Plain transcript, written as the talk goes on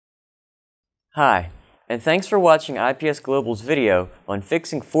Hi, and thanks for watching IPS Global's video on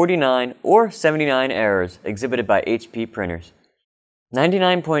fixing 49 or 79 errors exhibited by HP printers.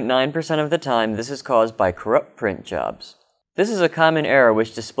 99.9% of the time, this is caused by corrupt print jobs. This is a common error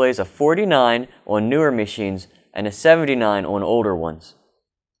which displays a 49 on newer machines and a 79 on older ones.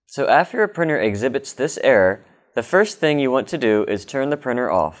 So after a printer exhibits this error, the first thing you want to do is turn the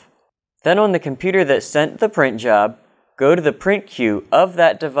printer off. Then on the computer that sent the print job, go to the print queue of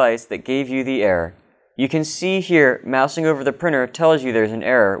that device that gave you the error. You can see here, mousing over the printer tells you there's an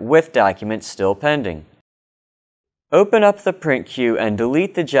error with documents still pending. Open up the print queue and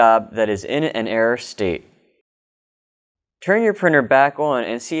delete the job that is in an error state. Turn your printer back on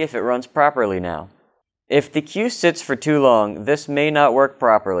and see if it runs properly now. If the queue sits for too long, this may not work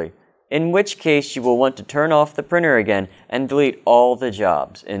properly, in which case you will want to turn off the printer again and delete all the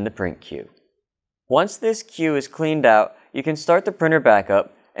jobs in the print queue. Once this queue is cleaned out, you can start the printer back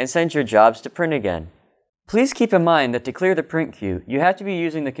up and send your jobs to print again. Please keep in mind that to clear the print queue, you have to be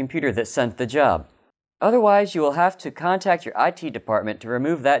using the computer that sent the job. Otherwise, you will have to contact your IT department to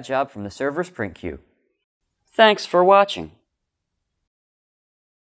remove that job from the server's print queue. Thanks for watching.